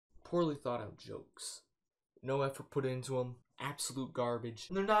poorly thought out jokes. No effort put into them, absolute garbage,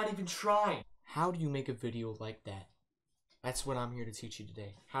 and they're not even trying. How do you make a video like that? That's what I'm here to teach you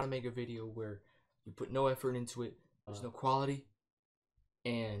today. How to make a video where you put no effort into it, there's no quality,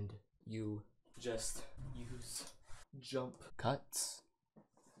 and you just use jump cuts.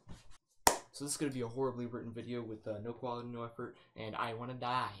 So this is going to be a horribly written video with no quality, no effort, and I want to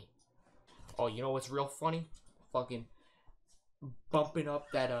die. Oh, you know what's real funny? Fucking bumping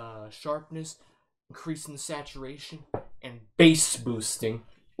up that sharpness, increasing the saturation, and bass boosting.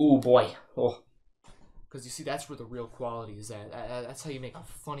 Ooh boy. Oh. Because you see, that's where the real quality is at. That's how you make a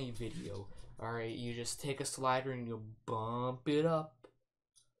funny video. Alright, you just take a slider and you bump it up.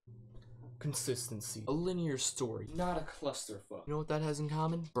 Consistency. A linear story, not a clusterfuck. You know what that has in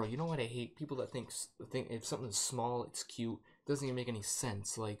common? Bro, you know what I hate? People that think if something's small, it's cute. It doesn't even make any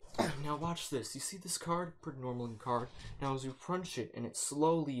sense. Like, now watch this. You see this card? Pretty normal card. Now as you crunch it and it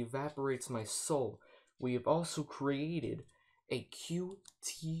slowly evaporates my soul, we have also created a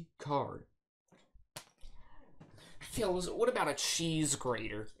QT card. Fellas, what about a cheese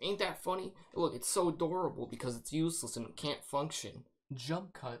grater? Ain't that funny? Look, it's so adorable because it's useless and it can't function.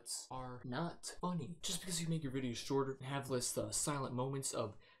 Jump cuts are not funny. Just because you make your videos shorter and have less silent moments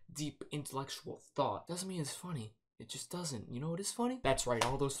of deep intellectual thought doesn't mean it's funny. It just doesn't. You know what is funny? That's right,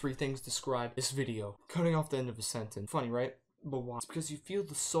 all those three things describe this video. Cutting off the end of a sentence. Funny, right? But why? It's because you feel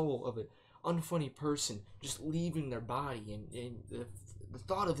the soul of an unfunny person just leaving their body and the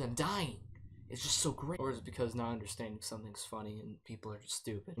thought of them dying. It's just so great. Or is it because not understanding something's funny and people are just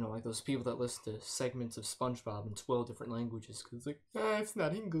stupid? You know, like those people that listen to segments of SpongeBob in 12 different languages because like, it's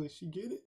not English, you get it?